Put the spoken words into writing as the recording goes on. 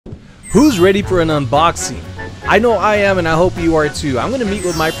Who's ready for an unboxing? I know I am, and I hope you are too. I'm gonna meet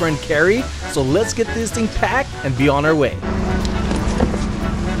with my friend Kari, so let's get this thing packed and be on our way.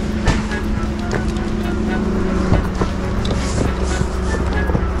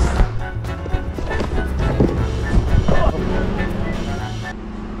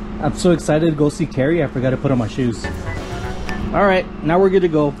 I'm so excited to go see Kari, I forgot to put on my shoes. All right, now we're good to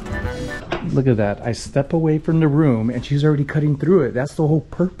go. Look at that. I step away from the room and she's already cutting through it. That's the whole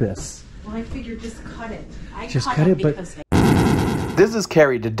purpose. Well, I figured just cut it. Just cut it, but... This is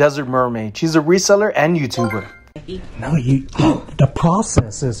Kari The Desert Mermaid. She's a reseller and YouTuber. No, the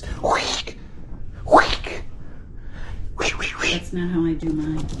process is... That's not how I do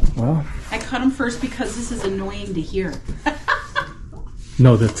mine. Well... I cut them first because this is annoying to hear.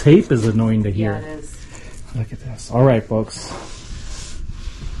 No, the tape is annoying to hear. Yeah, it is. Look at this. All right, folks.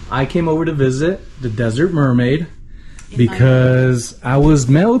 I came over to visit the Desert Mermaid because I was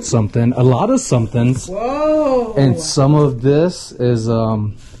mailed something, a lot of somethings. Whoa! And some of this is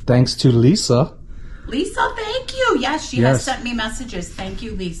thanks to Lisa. Lisa, thank you. Yes, she has sent me messages. Thank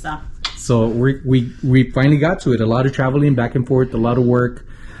you, Lisa. So we finally got to it. A lot of traveling back and forth, a lot of work.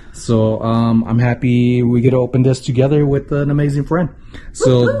 So I'm happy we get to open this together with an amazing friend.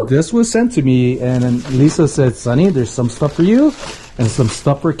 So this was sent to me, and then Lisa said, Sonny, there's some stuff for you and some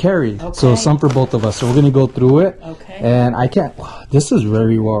stuff for Kari. Okay. So some for both of us. So we're going to go through it. Okay. And I can't, this is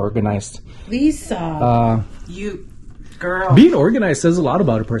very well organized. Lisa, you girl. Being organized says a lot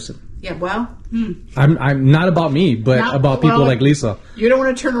about a person. Yeah, well. I'm not about me, but about people like Lisa. You don't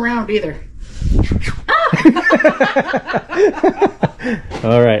want to turn around either.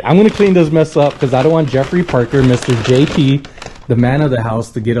 All right, I'm going to clean this mess up because I don't want Jeffrey Parker, Mr. JP, the man of the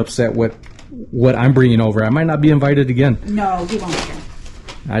house, to get upset with what I'm bringing over. I might not be invited again. No, he won't care.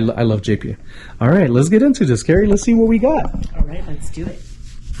 I love JP. All right, let's get into this, Kari. Let's see what we got. All right, let's do it.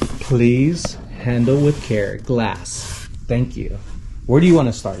 Please handle with care. Glass. Thank you. Where do you want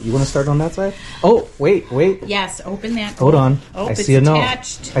to start? You want to start on that side? Oh, wait. Yes, open that. Hold on. Oh, I see a note.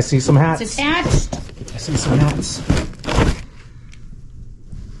 Attached. I see some hats. It's attached. I see some hats.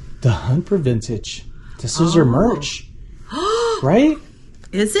 The Hunt for Vintage. This is her merch. Right?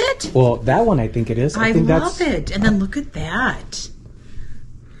 Is it? Well, that one I think it is. I love it. And then look at that.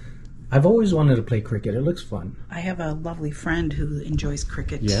 I've always wanted to play cricket. It looks fun. I have a lovely friend who enjoys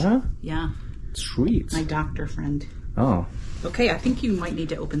cricket. Yeah? Yeah. Sweet. My doctor friend. Oh. Okay, I think you might need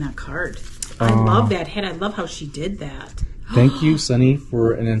to open that card. I love that head. I love how she did that. Thank you, Sonny,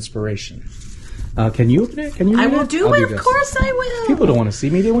 for an inspiration. Can you open it? Can you? I will do it. Of course I will. People don't want to see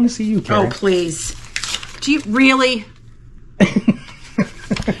me. They want to see you, Kari. Oh, please. Do you really?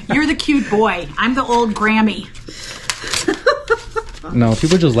 You're the cute boy. I'm the old Grammy. No,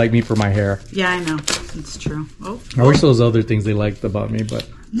 people just like me for my hair. Yeah, I know. It's true. Oh. I wish those other things they liked about me, but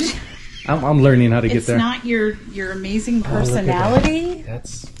I'm learning how to get there. It's not your amazing personality.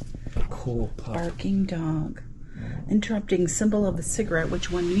 That's a cool pup. Barking dog. Interrupting symbol of a cigarette,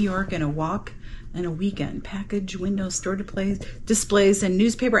 which won New York in a walk and a weekend. Package, windows, store displays, and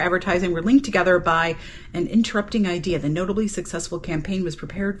newspaper advertising were linked together by an interrupting idea. The notably successful campaign was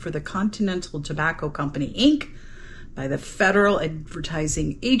prepared for the Continental Tobacco Company, Inc., by the Federal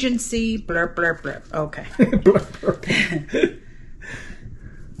Advertising Agency. Blurp, blurp, blurp. Okay.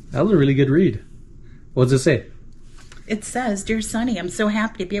 That was a really good read. What does it say? It says, Dear Sonny, I'm so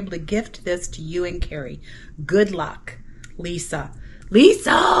happy to be able to gift this to you and Kari. Good luck, Lisa.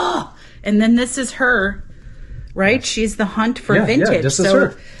 Lisa! And then this is her, right? She's the Hunt for Vintage. Yeah, this is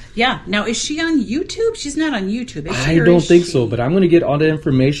her. Yeah. Now, is she on YouTube? She's not on YouTube, is she? I don't think so, but I'm going to get all the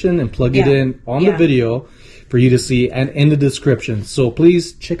information and plug it in on the video for you to see and in the description. So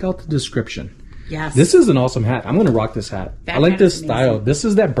please check out the description. Yes. This is an awesome hat. I'm going to rock this hat. I like this style. This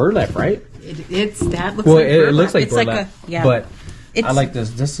is that burlap, right? That looks like burlap. Well, it looks like burlap, like but I like this.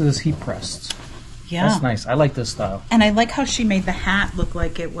 This is heat pressed. Yeah. That's nice. I like this style. And I like how she made the hat look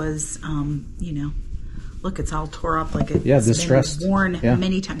like it was, look, it's all tore up like it's distressed. been worn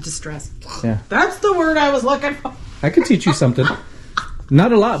many times. Distressed. Yeah. That's the word I was looking for. I could teach you something.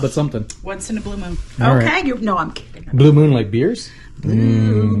 Not a lot, but something. Once in a blue moon. All Okay. Right. No, I'm kidding. Blue moon like beers? Blue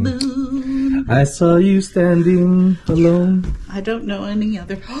moon. I saw you standing alone. I don't know any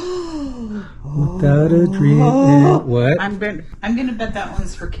other. Without a dream. What? I'm gonna bet that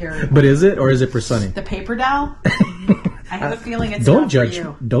one's for Kari. But is it, or is it for Sonny? The paper doll? I have a feeling it's not for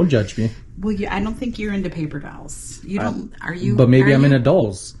you. Don't judge me. Well, I don't think you're into paper dolls. You don't. Are you? But maybe I'm into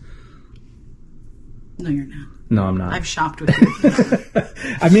dolls. No, you're not. No, I'm not. I've shopped with you.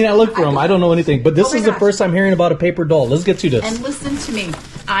 I mean, I look for them. I don't know anything. But this is the first time hearing about a paper doll. Let's get to this. And listen to me.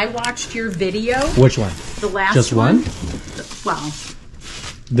 I watched your video. Which one? The last Just one? Well,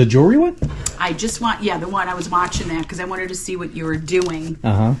 The jewelry one? I just want, the one I was watching that because I wanted to see what you were doing.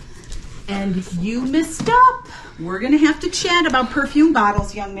 And you missed up. We're going to have to chat about perfume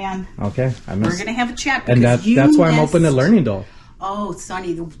bottles, young man. Okay, I missed. We're going to have a chat. And that's why I'm open to learning, though. Oh,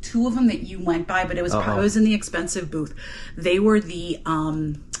 Sonny, the two of them that you went by, but it was I was in the expensive booth. They were the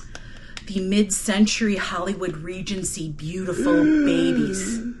mid-century Hollywood Regency beautiful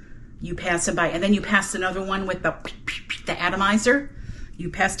babies. You pass them by, and then you passed another one with the atomizer. You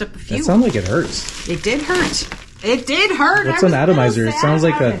passed up a few. It sounds like it hurts. It did hurt. It did hurt. What's an atomizer? It sounds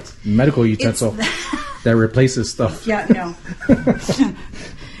like a medical utensil that replaces stuff. Yeah, no.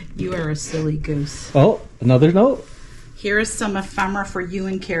 You are a silly goose. Oh, another note. Here is some ephemera for you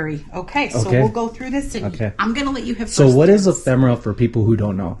and Kari. Okay, so we'll go through this. And I'm going to let you have first. So what is ephemera for people who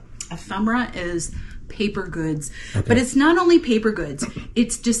don't know? Ephemera is paper goods. But it's not only paper goods.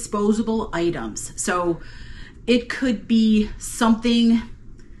 It's disposable items. So it could be something.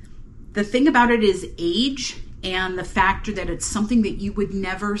 The thing about it is age and the factor that it's something that you would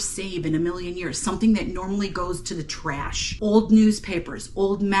never save in a million years. Something that normally goes to the trash. Old newspapers,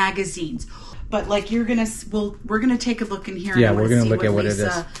 old magazines. But like we're gonna take a look in here. Yeah, and we're gonna look at what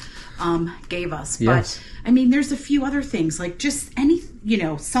Lisa, it is. Gave us. Yes. But I mean, there's a few other things like just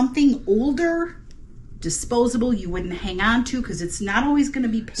something older, disposable you wouldn't hang on to because it's not always going to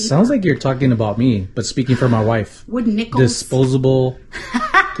be paper. Sounds like you're talking about me, but speaking for my wife. Wood nickels. Disposable.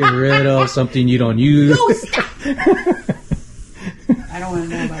 Get rid of something you don't use. No, stop. I don't want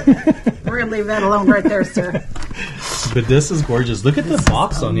to know about that. We're going to leave that alone right there, sir. But this is gorgeous. Look at the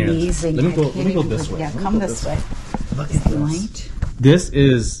box on here. Amazing. Let me go this way. Yeah, come this way. Look at this. Light. This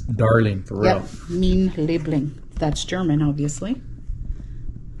is darling, for real. Yep. Mean labeling. That's German, obviously.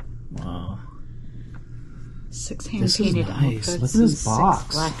 Wow. 6 hand-painted nice. outfits. Look at this box.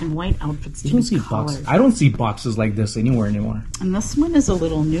 6 black and white outfits. You don't see boxes. I don't see boxes like this anywhere anymore. And this one is a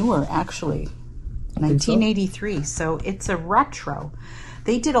little newer, actually. 1983. So it's a retro.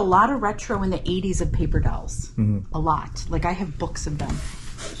 They did a lot of retro in the 80s of paper dolls. A lot. Like I have books of them.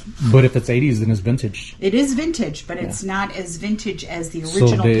 But if it's 80s, then it's vintage. It is vintage, but it's not as vintage as the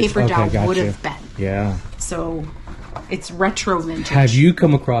original paper doll would have been. Yeah. So it's retro vintage. Have you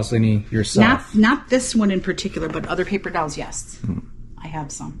come across any yourself? Not this one in particular, but other paper dolls, yes. I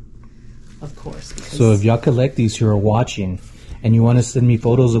have some, of course. So if y'all collect these who are watching and you want to send me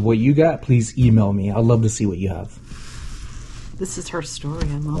photos of what you got, please email me. I'd love to see what you have. This is her story.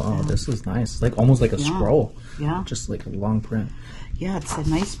 I love that. This is nice. Like almost like a scroll. Yeah. Just like a long print. Yeah, it's a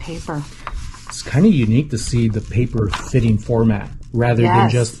nice paper. It's kind of unique to see the paper fitting format rather than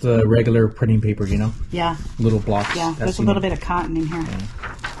just the regular printing paper, you know? Yeah. Little blocks. Yeah, there's a little bit of cotton in here. Yeah.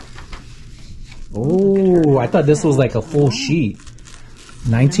 Oh, I thought this was like a full sheet.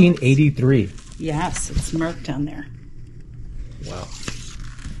 1983. Yes, it's marked on there. Wow.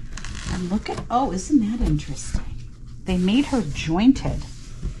 And look at, isn't that interesting? They made her jointed.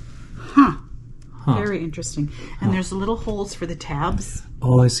 Huh. Very interesting. And there's little holes for the tabs.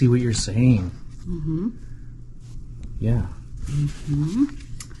 Oh, I see what you're saying. Yeah.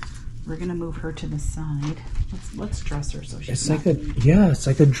 We're gonna move her to the side. Let's dress her so she's it's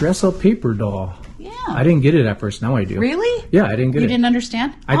like a dress-up paper doll. Yeah. I didn't get it at first. Now I do. Really? Yeah, I didn't get it. You didn't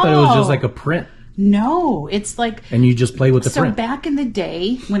understand? I thought it was just like a print. No, it's like... And you just play with the print. So back in the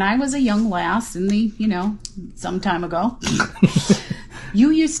day, when I was a young lass, in the, some time ago,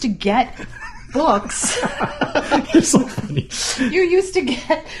 you used to get books. It's so funny. You used to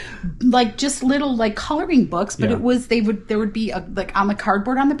get like just little like coloring books, but there would be like on the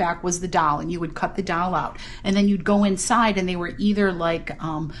cardboard on the back was the doll, and you would cut the doll out, and then you'd go inside, and they were either like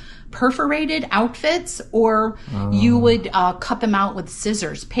perforated outfits, or you would cut them out with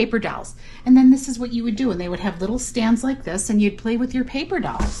scissors, paper dolls. And then this is what you would do, and they would have little stands like this, and you'd play with your paper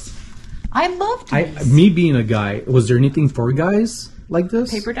dolls. I loved this. Me being a guy, was there anything for guys like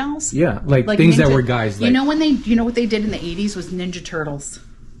this? Paper dolls? Yeah, like things that were guys. Like, you know what they did in the 80s was Ninja Turtles.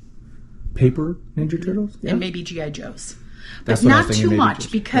 Paper Ninja Turtles? Yeah. And maybe G.I. Joes. That's but what I was not thinking, too much,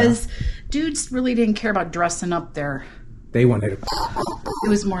 just, because dudes really didn't care about dressing up there. They wanted to... It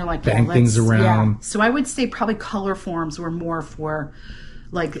was more like... bang things around. Yeah. So I would say probably color forms were more for...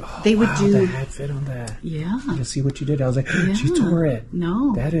 Like, they would do... the hat fit on that. Yeah. I see what you did. I was like, she tore it.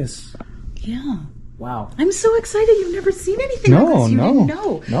 No. That is... Yeah. Wow. I'm so excited. You've never seen anything like this. You didn't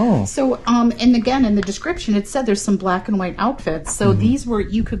know. No. So, and again, in the description, it said there's some black and white outfits. So these were,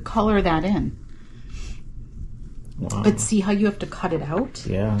 you could color that in. Wow. But see how you have to cut it out?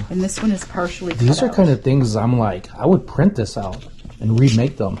 Yeah. And this one is partially cut These are out. kind of things I'm like, I would print this out and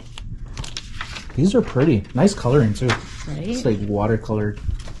remake them. These are pretty. Nice coloring, too. Right? It's like watercolor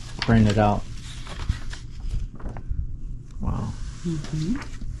printed out. Wow.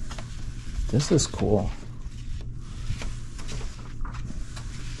 This is cool.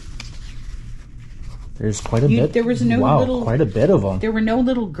 There's quite a bit. There was no little, quite a bit of them. There were no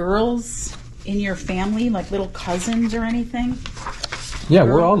little girls in your family, like little cousins or anything? Yeah,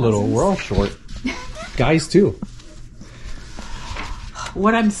 we're all little. We're all short. Guys, too.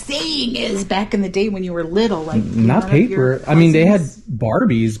 What I'm saying is, back in the day when you were little, like not paper. I mean, they had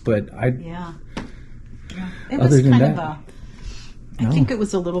Barbies, but yeah. It was kind of a. I think it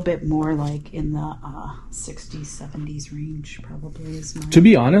was a little bit more like in the 60s, 70s range, probably. Is my... To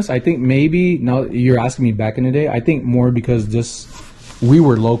be honest, I think maybe, now you're asking me back in the day, I think more because we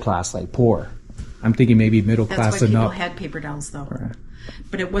were low class, like poor. I'm thinking maybe middle class and up. That's why people had paper dolls, though. Right.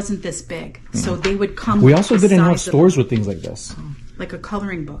 But it wasn't this big. So they would come. We also didn't have stores with things like this. Like a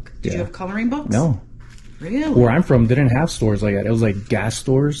coloring book. Did you have coloring books? No. Really? Where I'm from, didn't have stores like that. It was like gas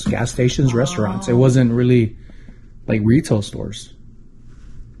stores, gas stations, restaurants. It wasn't really like retail stores.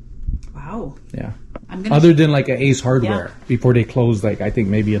 Wow. Yeah. Other than like an Ace Hardware before they closed, like I think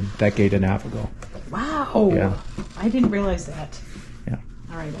maybe a decade and a half ago. Wow. Yeah. I didn't realize that. Yeah.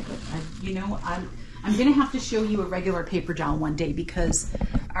 All right. I'm going to have to show you a regular paper doll one day because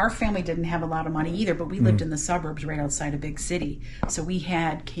our family didn't have a lot of money either, but we lived in the suburbs right outside a big city. So we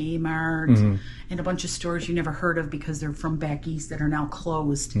had Kmart and a bunch of stores you never heard of because they're from back east that are now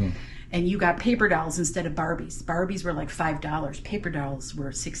closed. And you got paper dolls instead of Barbies. Barbies were like $5. Paper dolls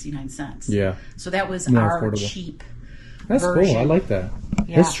were 69 cents. Yeah. So that was more our affordable. cheap That's version. cool. I like that.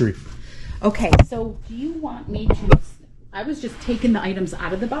 Yeah. History. Okay, so do you want me to... I was just taking the items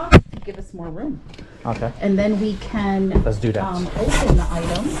out of the box to give us more room. Okay. And then we can... Let's do that. Open the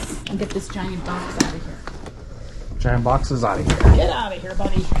items and get this giant box out of here. Giant boxes out of here. Get out of here,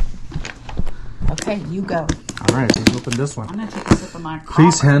 buddy. Okay, you go. All right, let's open this one. I'm going to take a sip of my coffee.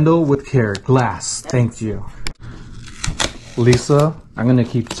 Please handle with care. Glass. Thank you. Lisa, I'm going to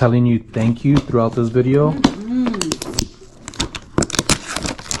keep telling you thank you throughout this video.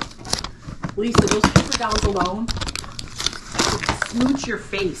 Lisa, those paper dolls alone smooch your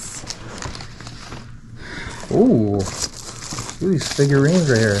face. Ooh. Look at these figurines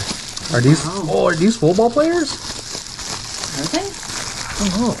right here. Are these are these football players? Are they? I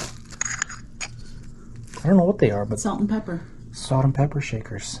don't know. I don't know what they are, but Salt and pepper. Salt and pepper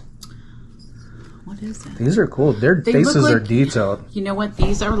shakers. What is that? These are cool. Their faces are detailed. You know what?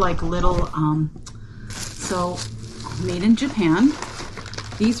 These are like little so made in Japan.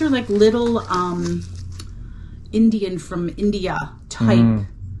 These are like little Indian from India type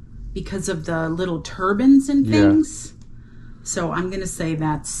because of the little turbans and things. So I'm going to say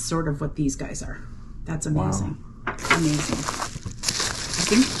that's sort of what these guys are. That's amazing. Wow. Amazing. I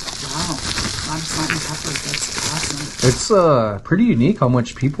think, wow, a lot of salt and pepper. That's awesome. It's pretty unique how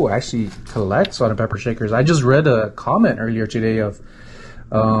much people actually collect salt and pepper shakers. I just read a comment earlier today of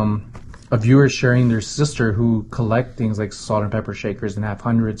a viewer sharing their sister who collect things like salt and pepper shakers and have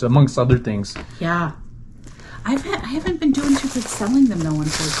hundreds, amongst other things. Yeah. I haven't been doing too good selling them though,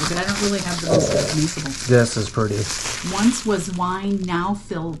 unfortunately, but I don't really have the most usable. This is pretty. Once was wine, now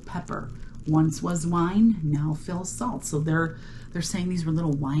fill pepper. Once was wine, now fill salt. So they're saying these were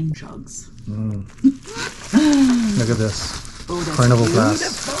little wine jugs. Look at this. Oh, that's Carnival beautiful.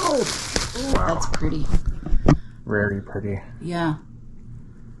 glass. Oh, wow. That's pretty. Very pretty. Yeah.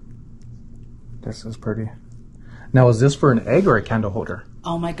 This is pretty. Now, is this for an egg or a candle holder?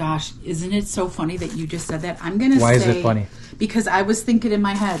 Oh my gosh, isn't it so funny that you just said that? I'm going to say... Why is it funny? Because I was thinking in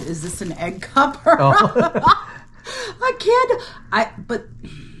my head, is this an egg cup? A kid? But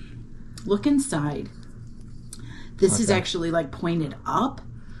look inside. This is actually like pointed up.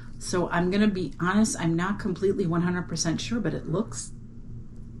 So I'm going to be honest, I'm not completely 100% sure, but it looks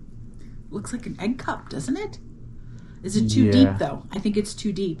like an egg cup, doesn't it? Is it too deep though? I think it's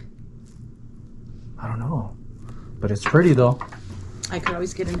too deep. I don't know. But it's pretty though. I could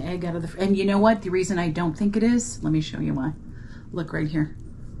always get an egg out of the... And you know what? The reason I don't think it is... Let me show you why. Look right here.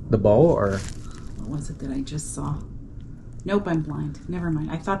 The bowl or... What was it that I just saw? Nope, I'm blind. Never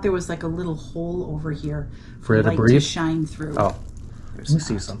mind. I thought there was like a little hole over here for it to light breathe? To shine through. Oh. Let me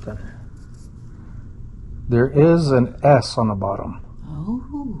see something. There is an S on the bottom.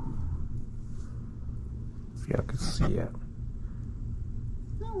 Oh. If you can see it.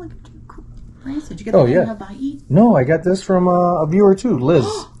 Oh, look at you. Cool. Did you get that in Hawaii? No, I got this from a viewer too, Liz.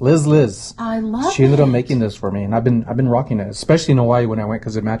 Liz. I love She ended up making this for me, and I've been rocking it, especially in Hawaii when I went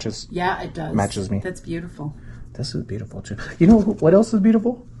because it matches. Yeah, it does. Matches me. That's beautiful. This is beautiful too. You know what else is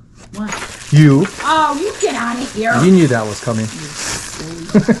beautiful? What? You. Oh, you get out of here. You knew that was coming.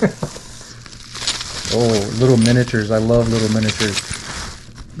 Oh, little miniatures. I love little miniatures.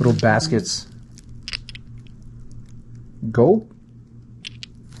 Little baskets. Gold?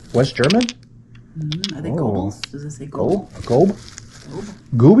 West German? Are they Gobles? Does it say Goble? Gobe? Goble.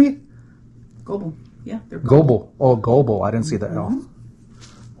 Gooby? Goble. Yeah, they're Goble. Goble. Oh, Goble. I didn't see the L.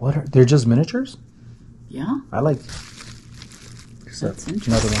 What are they're just miniatures? Yeah. I like. That's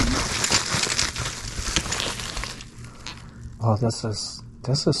interesting. Another one. Oh, this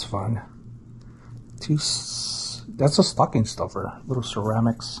is fun. That's a stocking stuffer. Little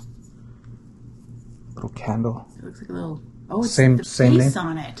ceramics. Little candle. It looks like a little. Oh, it's same the face face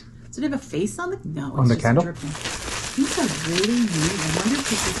on it. Does it have a face on it? No. On the just candle? Dripping. These are really neat. I wonder if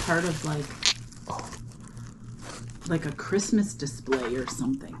this is part of like a Christmas display or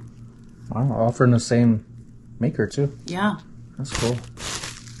something. Wow, all from the same maker too. Yeah. That's cool.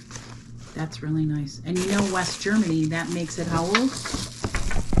 That's really nice. And you know, West Germany, that makes it how old?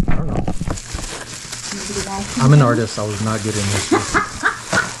 I don't know. Maybe the wall came I'm an down? artist. I was not good in history.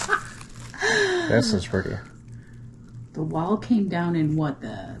 This is pretty. The wall came down in what,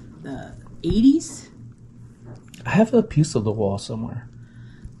 the 80s? I have a piece of the wall somewhere.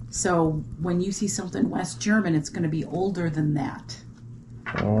 So when you see something West German, it's going to be older than that.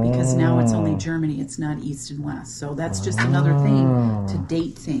 Because now it's only Germany, it's not East and West. So that's just another thing to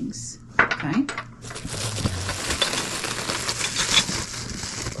date things. Okay?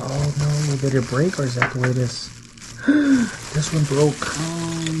 Oh no, did it break or is that the way it is? This one broke.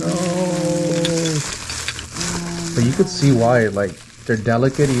 Oh no. But you could see why, like, they're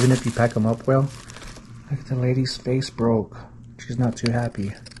delicate even if you pack them up well. Look at the lady's face broke. She's not too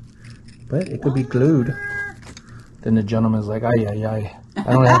happy. But it could be glued. Then the gentleman's like, ay, ay, ay.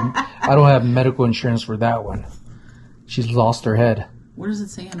 I don't have medical insurance for that one. She's lost her head. What does it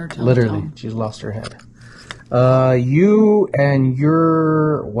say on her telephone? Literally, she's lost her head. You and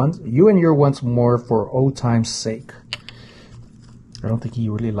your once more for old time's sake. I don't think he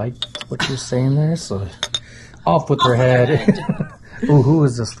really liked what you're saying there, so off with her head. Ooh, who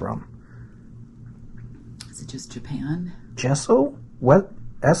is this from? Is it just Japan? Gesso? What?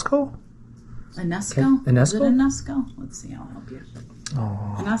 Esco? Enesco? Enesco? Is it Enesco? Let's see, I'll help you.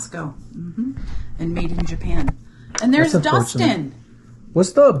 Oh. Enesco. And made in Japan. And there's That's unfortunate. Dustin.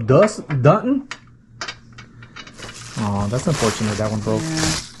 What's up, Dutton? Oh, that's unfortunate that one broke. Yeah.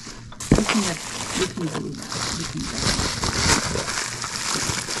 You can do that. You can go.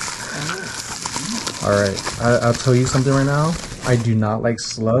 Alright, I'll tell you something right now. I do not like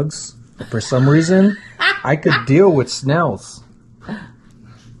slugs. But for some reason, I could deal with snails.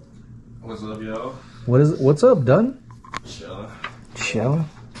 What's up, yo? What's up, Dunn? Chillin'. Chilling.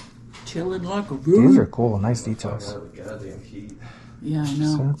 Chilling like a room. These are cool. Nice details. Goddamn heat. Yeah, I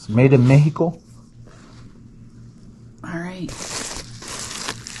know. So it's made in Mexico. All right.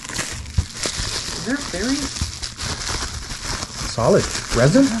 They're very Solid.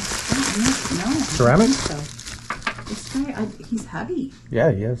 Resin? no. Ceramic? I don't think so. This guy, he's heavy.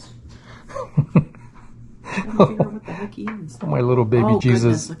 Yeah, he is. I don't figure out what the heck he is. My little baby Oh,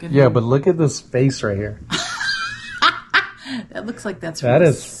 Jesus. goodness, look at Yeah, him. but look at this face right here. That looks like that's That from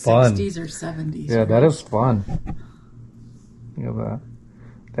is the fun. 60s or 70s. Yeah, that is fun. Look at that.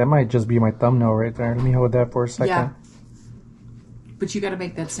 That might just be my thumbnail right there. Let me hold that for a second. Yeah. But you got to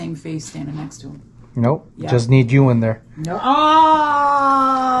make that same face standing next to him. Nope. Yeah. Just need you in there. No.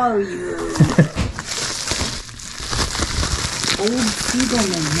 Oh, you. Old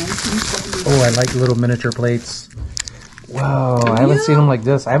Spiegelman, 1970. Oh, I like little miniature plates. Wow, I haven't seen them like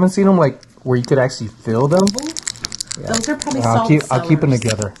this. I haven't seen them like where you could actually fill them. Yeah. Those are probably I'll salt keep them cellars.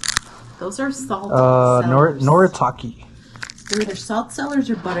 together. Those are salt cellars. Noritaki. They're either salt cellars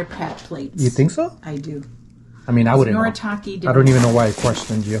or butter pat plates. You think so? I do. I mean, I wouldn't know. Noritaki did. I don't even know why I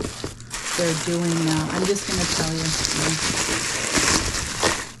questioned you. They're doing. I'm just going to tell you.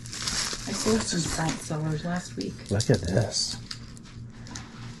 I sold some salt cellars last week. Look at this.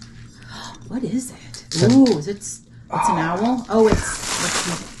 What is it? Ooh, is it? It's an owl. Oh,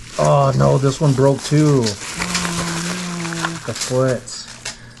 it's. Oh no, this one broke too. Oh, The foot.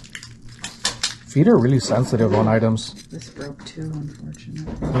 Feet are really sensitive on items. no. This broke too,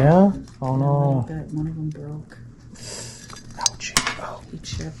 unfortunately. Yeah? Oh A no. little bit. One of them broke. Ouchie. Oh, He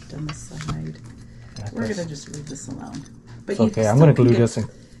chipped on the side. yeah, We're this- gonna just leave this alone. But It's you okay. I'm still gonna can glue get- this and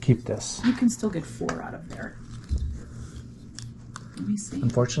keep this. You can still get 4 out of there. Let me see.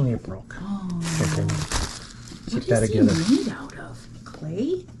 Unfortunately, it broke. Oh, Okay. what Keep that is he together. made out of?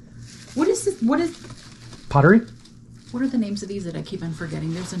 Clay? What is this? Pottery? What are the names of these that I keep on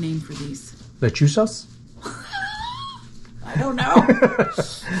forgetting? There's a name for these. Lechuzas? I don't know. No.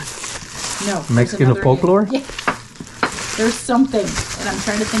 there's Mexican another folklore? name. Yeah. There's something, and I'm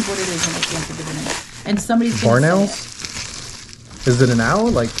trying to think what it is, and I can't think of the name. And somebody's gonna Barn say owls? Is it an owl?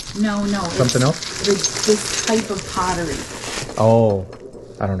 Like, it. No. Something else? It's this type of pottery. oh,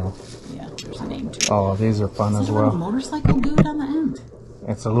 I don't know. Yeah. there's a name to it. Oh, these are fun as Is that a little well. motorcycle dude on the end?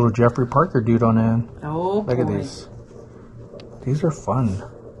 It's a little Jeffrey Parker dude on the end. Oh, Look at boy. these. These are fun.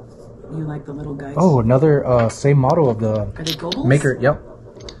 You like the little guys? Oh, another same model of the Are they gobles? maker. Yep.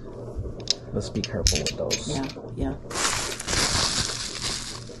 Let's be careful with those. Yeah, yeah.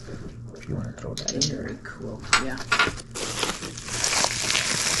 If you want to throw that in there. Very cool. Yeah.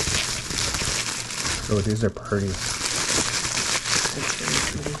 Oh, these are pretty. That's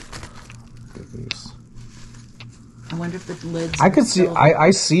very pretty. Look at these. I wonder if the lids. I are could see. still-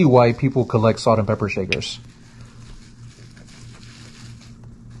 I see why people collect salt and pepper shakers.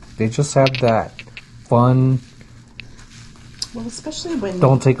 They just have that fun. Well, especially when.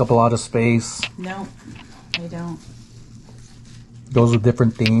 Don't take up a lot of space. No, I don't. Goes with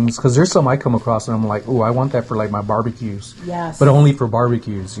different themes. Because there's some I come across and I'm like, oh, I want that for like my barbecues. Yes. But only for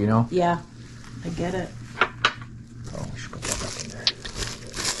barbecues, you know? Yeah, I get it. Oh, we should put that back in there.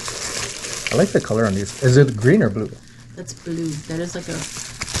 I like the color on these. Is it green or blue? That's blue. That is like a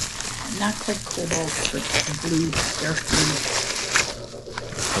not quite cobalt, but blue. Dark blue.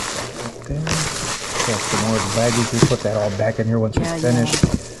 Put that right there. Got some more of the baggies. We put that all back in here once Yeah, it's finished.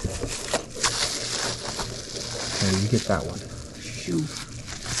 Here, you get that one. Shoe.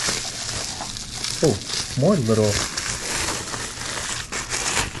 Oh, more little.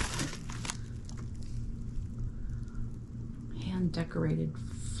 Hand decorated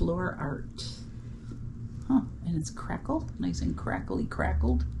floor art. Huh? And it's crackle, nice and crackly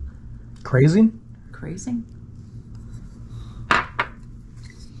crackled. Crazy? Crazy.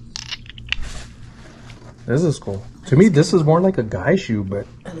 This is cool. To me, this is more like a guy shoe, but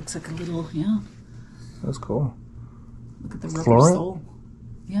It looks like a little, yeah. that's cool. Look at the rubber Flora? sole.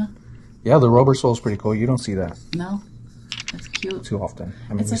 Yeah. Yeah, the rubber sole is pretty cool. You don't see that No, that's cute. too often.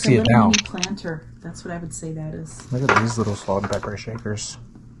 I mean, It's you like see a it little now. mini planter. That's what I would say that is. Look at these little salt and pepper shakers.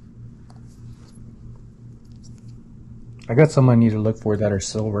 I got some I need to look for that are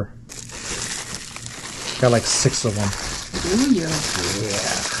silver. Got like 6 of them. Ooh, you.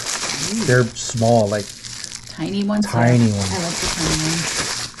 Yeah. They're small, like Tiny ones. Tiny yeah. ones. I like the tiny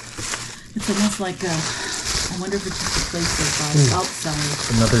ones. It's almost like a. I wonder if it's just a place of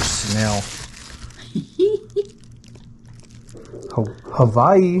outside. another snail.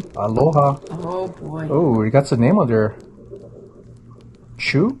 Hawaii. Aloha. Oh boy. Oh, you got the name on there.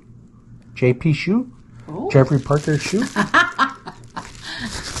 Shoe? JP Shoe? Oh. Jeffrey Parker Shoe? Look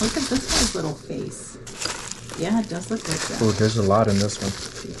at this guy's little face. Yeah, it does look like that. Oh, there's a lot in this one.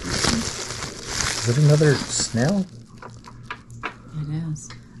 Is it another snail? It is.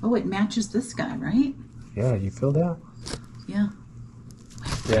 Oh, it matches this guy, right? Yeah, you feel that? Yeah.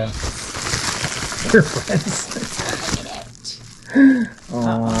 Yeah. Your friends.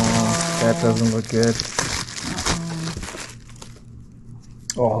 Oh, that doesn't look good.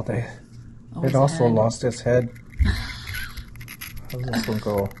 Oh, Oh, it his also head. lost its head. How's this one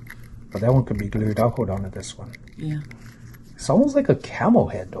go? Oh, that one could be glued. I'll hold on to this one. Yeah. It's almost like a camel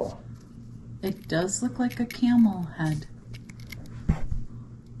head, though. It does look like a camel head.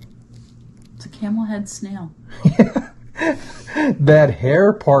 It's a camel head snail. That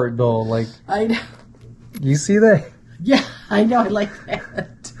hair part, though, like, I know. you see that? Yeah, I know. I like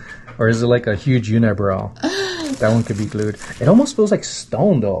that. Or is it like a huge unibrow? That one could be glued. It almost feels like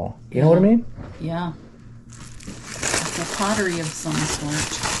stone, though. You know what I mean? Yeah. It's a pottery of some sort.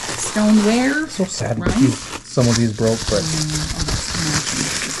 Stoneware. So sad right? that some of these broke, but Oh,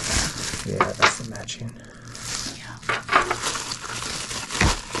 that's matching. yeah, that's the matching. Yeah.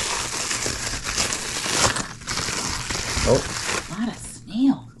 Oh, A lot of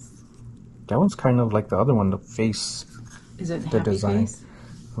snails. that one's kind of like the other one, the face. Is it The happy design. face?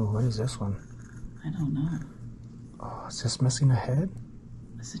 Oh, what is this one? I don't know. Oh, is this missing a head?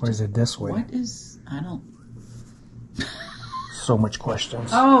 Is Or is it this way? What is? I don't. So much questions.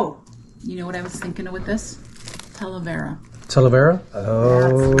 Oh, you know what I was thinking of with this? Talavera. Talavera? That's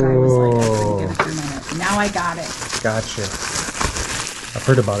what I was like. I couldn't Oh, get it through my head. Now I got it. gotcha. I've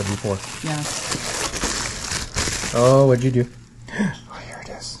heard about it before. Yeah. Oh, what'd you do? Oh, here it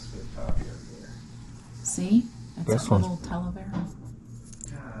is. See? That's This a one. little Talavera.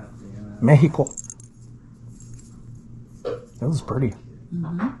 Mexico. That was pretty.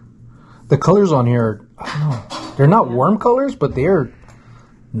 Mm-hmm. The colors on here, I don't know. They're not warm colors, but they're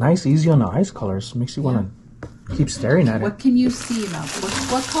nice, easy on the eyes colors. Makes you want to keep staring at it. What can you see about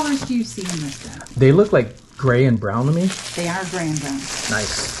what colors do you see in this guy? They look like gray and brown to me. They are gray and brown. Nice.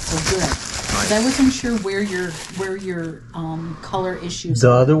 So good. 'Cause I wasn't sure where your color issues.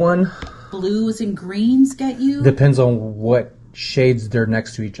 The other one Blues and greens get you. depends on what shades they're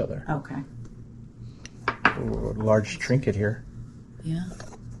next to each other. Okay. Ooh, large trinket here. Yeah.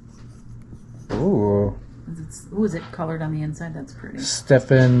 Who is it colored on the inside? That's pretty.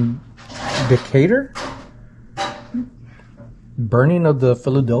 Stephen Decatur? Burning of the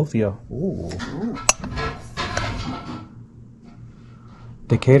Philadelphia. Ooh.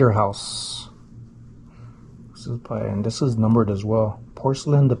 Decatur House. This is and this is numbered as well.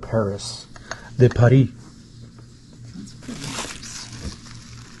 Porcelain de Paris. De Paris. That's pretty nice.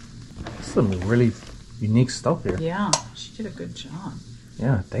 Some really unique stuff here. Yeah, she did a good job.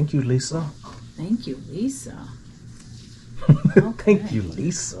 Yeah, thank you, Lisa. Thank you, Lisa. Thank you,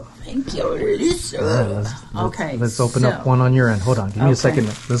 Lisa. Thank you, Lisa. Okay. Let's open up one on your end. Hold on. Give me a second.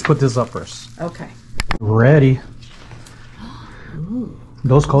 Let's put this up first. Okay. Ready. Ooh.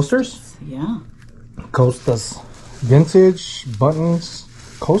 Those coasters? Yeah. Coasters. Vintage buttons.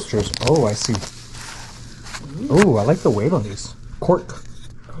 Coasters. Oh, I see. Oh, I like the weight on these. Cork.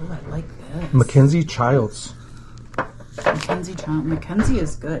 Oh, I like this. Mackenzie Childs. Mackenzie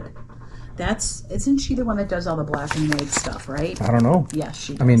is good. Isn't she the one that does all the black and white stuff, right? I don't know. Yeah,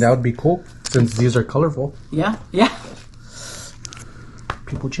 she does. I mean, that would be cool since these are colorful. Yeah, yeah.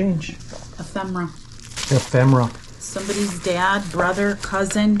 People change. Ephemera. Somebody's dad, brother,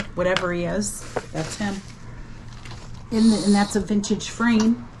 cousin, whatever he is. That's him. And that's a vintage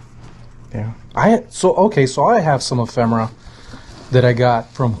frame. Yeah. So I have some ephemera that I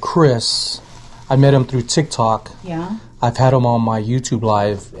got from Chris. I met him through TikTok. Yeah. I've had him on my YouTube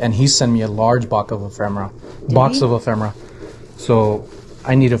live, and he sent me a large box of ephemera. So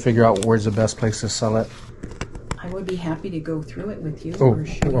I need to figure out where's the best place to sell it. I would be happy to go through it with you. Oh,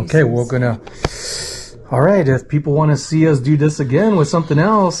 okay. We're gonna. All right. If people want to see us do this again with something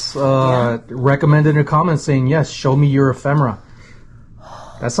else, recommend in the comments saying yes. Show me your ephemera.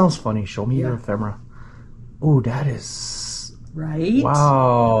 That sounds funny. Show me your ephemera. Oh, that is right.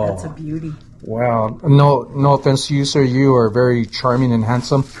 Wow. That's a beauty. Wow. No offense to you, sir. You are very charming and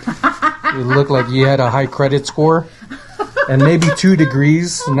handsome. You look like you had a high credit score. And maybe 2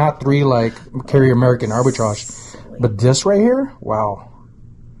 degrees, not 3 like Carry American Arbitrage. But this right here? Wow.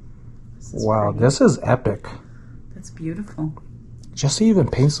 Wow, this is epic. That's beautiful. Just to even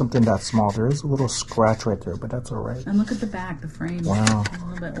paint something that small, there is a little scratch right there, but that's all right. And look at the back, the frame. Wow. A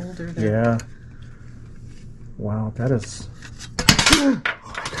little bit older there. Yeah. Wow, that is... Oh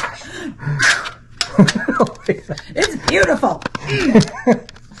my gosh. Oh my God. It's beautiful.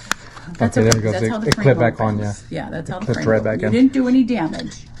 That's okay, there we go. It clipped back on, yeah. Yeah, that's how the clipped frame right back You in. didn't do any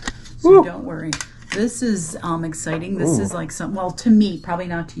damage, so don't worry. This is exciting. This is like to me, probably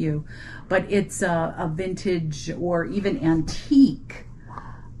not to you, but it's a vintage or even antique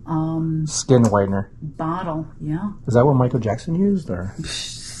skin whitener bottle. Yeah. Is that what Michael Jackson used, or?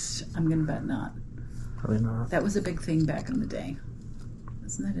 I'm gonna bet not. Probably not. That was a big thing back in the day.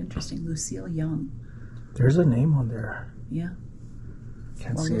 Isn't that interesting? Lucille Young. There's a name on there. Yeah.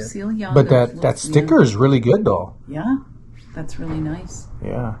 Can't see Lucille it. Young. But that sticker is really good, though. Yeah, that's really nice.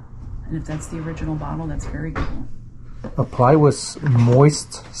 Yeah. And if that's the original bottle, that's very cool. Apply with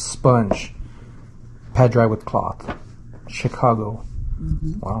moist sponge. Pat dry with cloth. Chicago.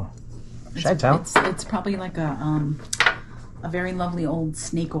 Wow. Chi-town. It's probably like a very lovely old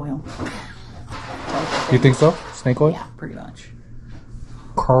snake oil. You think so? Snake oil? Yeah, pretty much.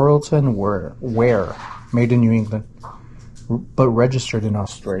 Carlton Ware. Made in New England. But registered in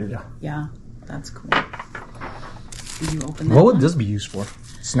Australia. Yeah, that's cool. Did you open that What would one? this be used for?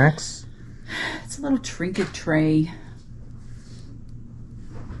 Snacks? It's a little trinket tray.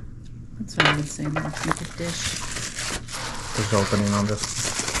 That's what I would say, a little trinket dish. There's the opening on this.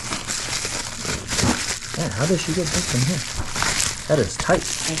 Man, how did she get this in here? That is tight.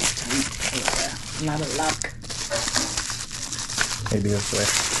 That's tight. Yeah, a lot of luck. Maybe this way.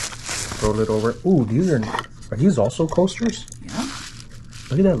 Roll it over. Ooh, are these also coasters? Yeah.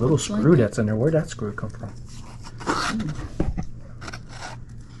 Look at that little screw that's in there. Where'd that screw come from? I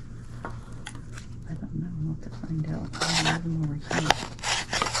don't know. I'll have to find out. I'll leave them over here.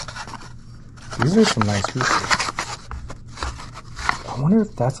 These are some nice pieces. I wonder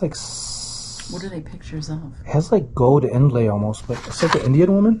if that's like... What are they pictures of? It has like gold inlay almost, but it's like an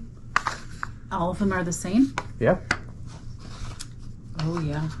Indian woman. All of them are the same? Yeah. Oh,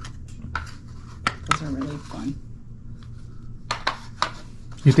 yeah. Those are really fun.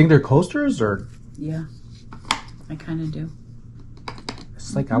 You think they're coasters or? Yeah, I kind of do.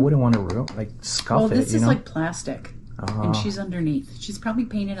 It's like I wouldn't want to scuff it. Well, this is know? like plastic, and she's underneath. She's probably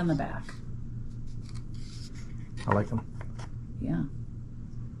painted on the back. I like them. Yeah,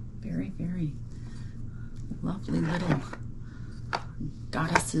 very, very lovely little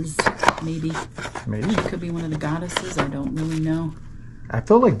goddesses. Maybe. Maybe She could be one of the goddesses. I don't really know. I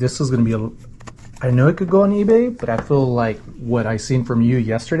feel like this is gonna be I know it could go on eBay, but I feel like what I seen from you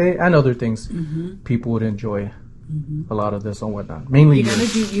yesterday and other things, people would enjoy a lot of this and whatnot. Mainly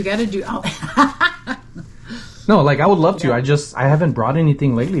You gotta do. No, like I would love to. I haven't brought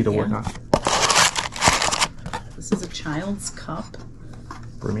anything lately to whatnot. This is a child's cup.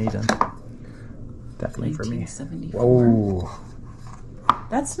 For me, then. Definitely for me. 1974. Whoa.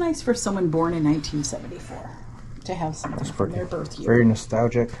 That's nice for someone born in 1974 to have something from their birth year. Very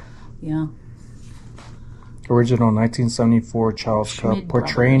nostalgic. Yeah. Original 1974 Child's Cup,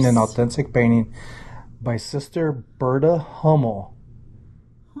 portraying an authentic painting by Sister Berta Hummel.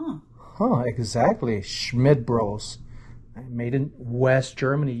 Huh, exactly. Schmid Bros. Made in West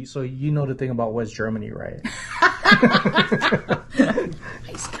Germany. So you know the thing about West Germany, right?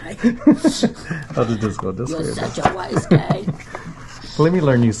 Nice guy. How did this go? This You're way. such a wise guy. Let me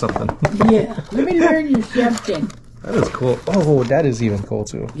learn you something. Yeah. Let me learn you something. That is cool. Oh, that is even cool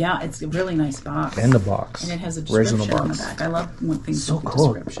too. Yeah, it's a really nice box. And the box. And it has a description on the box. back. I love when things So have a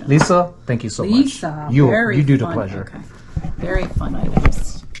cool. description. Lisa, thank you so much. You do the pleasure. Okay. Very fun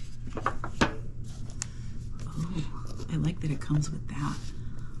items. Oh, I like that it comes with that.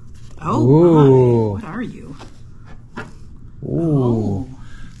 Oh, Ooh. my. What are you? Ooh.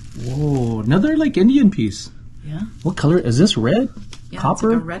 Whoa. Another like Indian piece. Yeah. What color is this? Red? Yeah,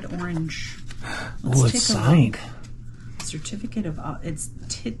 Copper? it's like a red orange. Oh, it's signed. Certificate of it's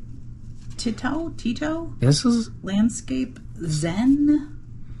Tito This is landscape Zen.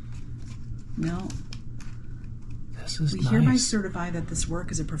 No. this is We nice. hereby certify that this work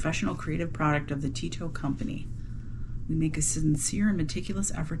is a professional creative product of the Tito Company. We make a sincere and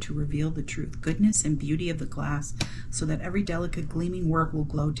meticulous effort to reveal the truth, goodness, and beauty of the glass so that every delicate, gleaming work will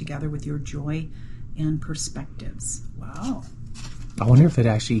glow together with your joy and perspectives. Wow. I wonder if it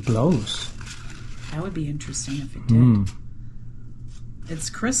actually glows. That would be interesting if it did. It's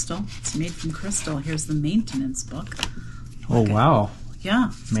crystal. It's made from crystal. Here's the maintenance book. Oh, wow. Yeah,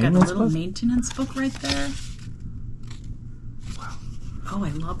 it's got a Maintenance little book? maintenance book right there. Oh, I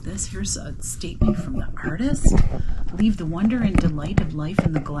love this. Here's a statement from the artist. Leave the wonder and delight of life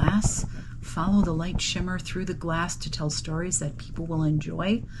in the glass. Follow the light shimmer through the glass to tell stories that people will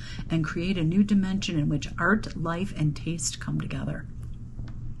enjoy and create a new dimension in which art, life, and taste come together.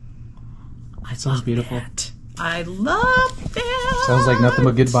 That sounds beautiful. That. I love that. Sounds like nothing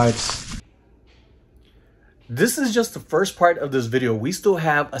but good vibes. This is just the first part of this video. We still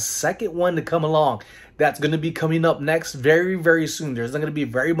have a second one to come along. That's going to be coming up next very, very soon. There's not going to be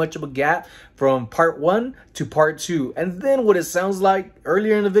very much of a gap from part 1 to part 2. And then what it sounds like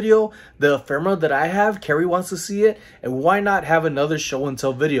earlier in the video, the ephemera that I have, Kari wants to see it. And why not have another show and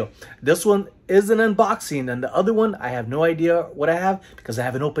tell video? This one is an unboxing. And the other one, I have no idea what I have because I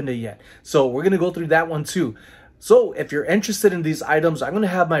haven't opened it yet. So we're going to go through that one too. So if you're interested in these items, I'm going to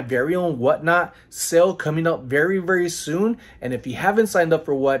have my very own Whatnot sale coming up very, very soon. And if you haven't signed up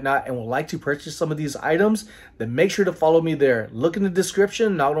for Whatnot and would like to purchase some of these items, then make sure to follow me there. Look in the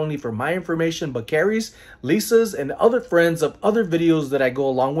description, not only for my information, but Kari's, Lisa's, and other friends of other videos that I go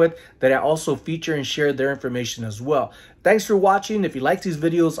along with that I also feature and share their information as well. Thanks for watching. If you like these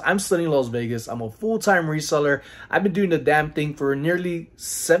videos, I'm SonnyLasVegas. I'm a full-time reseller. I've been doing the damn thing for nearly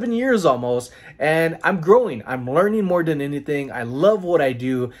 7 years almost, and I'm growing. I'm learning more than anything. I love what I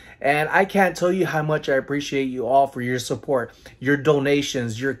do, and I can't tell you how much I appreciate you all for your support, your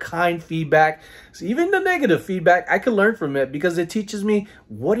donations, your kind feedback. So even the negative feedback, I can learn from it because it teaches me,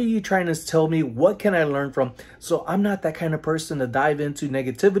 what are you trying to tell me? What can I learn from? So I'm not that kind of person to dive into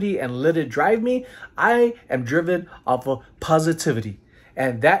negativity and let it drive me. I am driven off of positivity.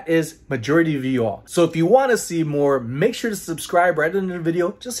 And that is majority of you all. So if you want to see more, make sure to subscribe right under the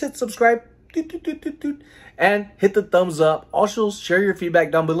video. Just hit subscribe. And hit the thumbs up. Also, share your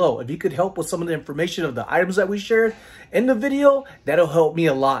feedback down below. If you could help with some of the information of the items that we shared in the video, that'll help me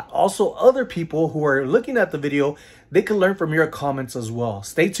a lot. Also, other people who are looking at the video, they can learn from your comments as well.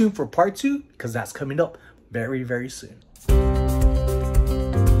 Stay tuned for part 2 because that's coming up very, very soon.